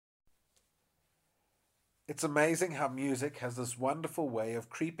It's amazing how music has this wonderful way of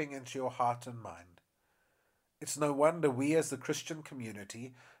creeping into your heart and mind. It's no wonder we as the Christian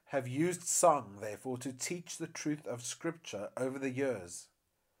community have used song, therefore, to teach the truth of Scripture over the years.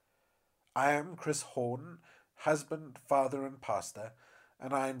 I am Chris Horn, husband, father, and pastor,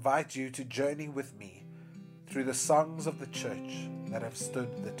 and I invite you to journey with me through the songs of the church that have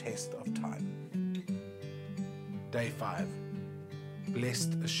stood the test of time. Day 5.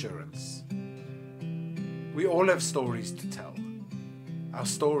 Blessed Assurance. We all have stories to tell. Our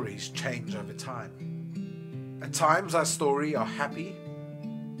stories change over time. At times our stories are happy,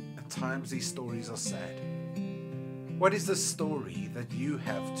 at times these stories are sad. What is the story that you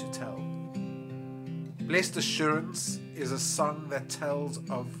have to tell? Blessed Assurance is a song that tells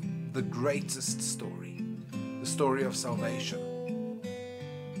of the greatest story, the story of salvation.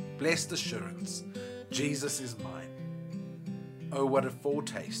 Blessed Assurance, Jesus is mine. Oh, what a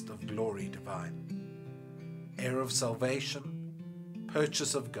foretaste of glory divine. Heir of salvation,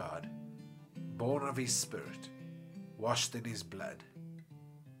 purchase of God, born of His Spirit, washed in His blood.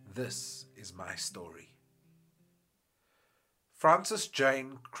 This is my story. Frances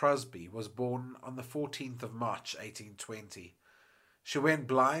Jane Crosby was born on the 14th of March 1820. She went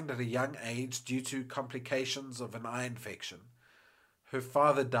blind at a young age due to complications of an eye infection. Her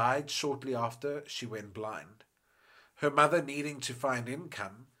father died shortly after she went blind. Her mother, needing to find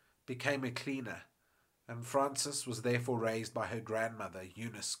income, became a cleaner, and Frances was therefore raised by her grandmother,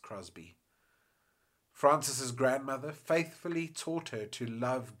 Eunice Crosby. Frances's grandmother faithfully taught her to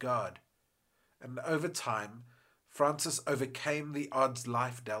love God, and over time, Frances overcame the odds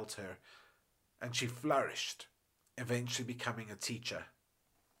life dealt her, and she flourished, eventually becoming a teacher.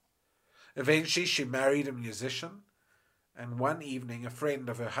 Eventually, she married a musician, and one evening a friend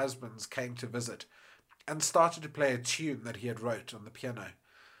of her husband's came to visit and started to play a tune that he had wrote on the piano,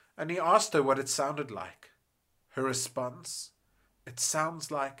 and he asked her what it sounded like. Her response, "It sounds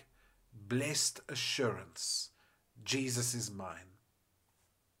like Blessed Assurance, Jesus is mine."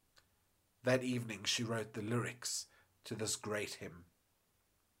 That evening she wrote the lyrics to this great hymn.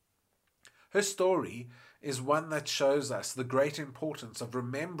 Her story is one that shows us the great importance of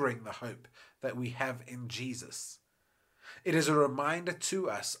remembering the hope that we have in Jesus. It is a reminder to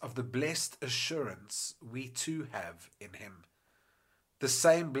us of the blessed assurance we too have in Him. The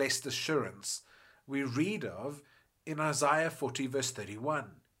same blessed assurance we read of in Isaiah 40 verse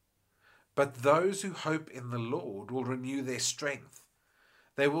 31. But those who hope in the Lord will renew their strength.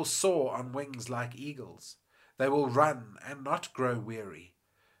 They will soar on wings like eagles. They will run and not grow weary.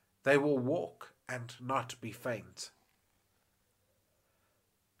 They will walk and not be faint.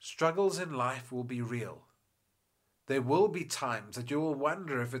 Struggles in life will be real. There will be times that you will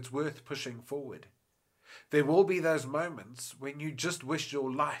wonder if it's worth pushing forward. There will be those moments when you just wish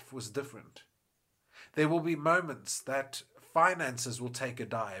your life was different. There will be moments that finances will take a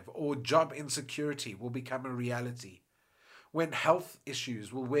dive or job insecurity will become a reality. When health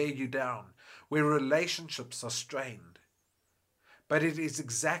issues will wear you down, where relationships are strained. But it is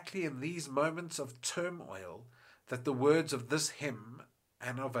exactly in these moments of turmoil that the words of this hymn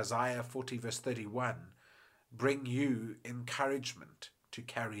and of Isaiah 40 verse 31 bring you encouragement to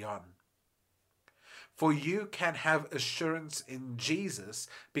carry on. For you can have assurance in Jesus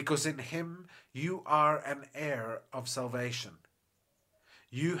because in Him you are an heir of salvation.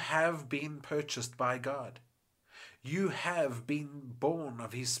 You have been purchased by God. You have been born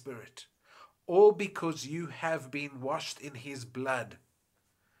of His Spirit, all because you have been washed in His blood.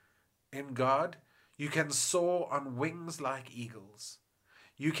 In God, you can soar on wings like eagles.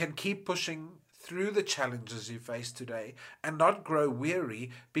 You can keep pushing through the challenges you face today and not grow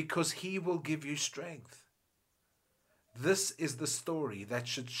weary because He will give you strength. This is the story that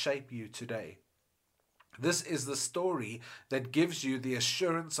should shape you today. This is the story that gives you the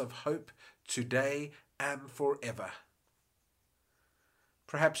assurance of hope today and forever.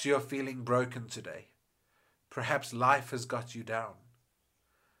 Perhaps you're feeling broken today. Perhaps life has got you down.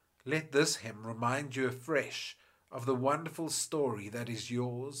 Let this hymn remind you afresh of the wonderful story that is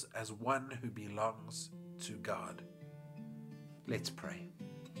yours as one who belongs to God. Let's pray.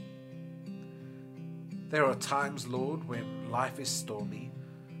 There are times, Lord, when life is stormy,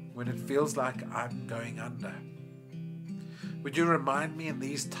 when it feels like I'm going under. Would you remind me in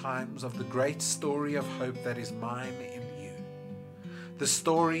these times of the great story of hope that is mine in you? The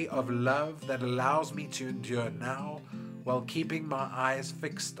story of love that allows me to endure now while keeping my eyes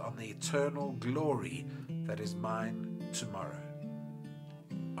fixed on the eternal glory that is mine tomorrow.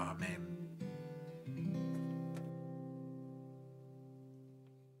 Amen.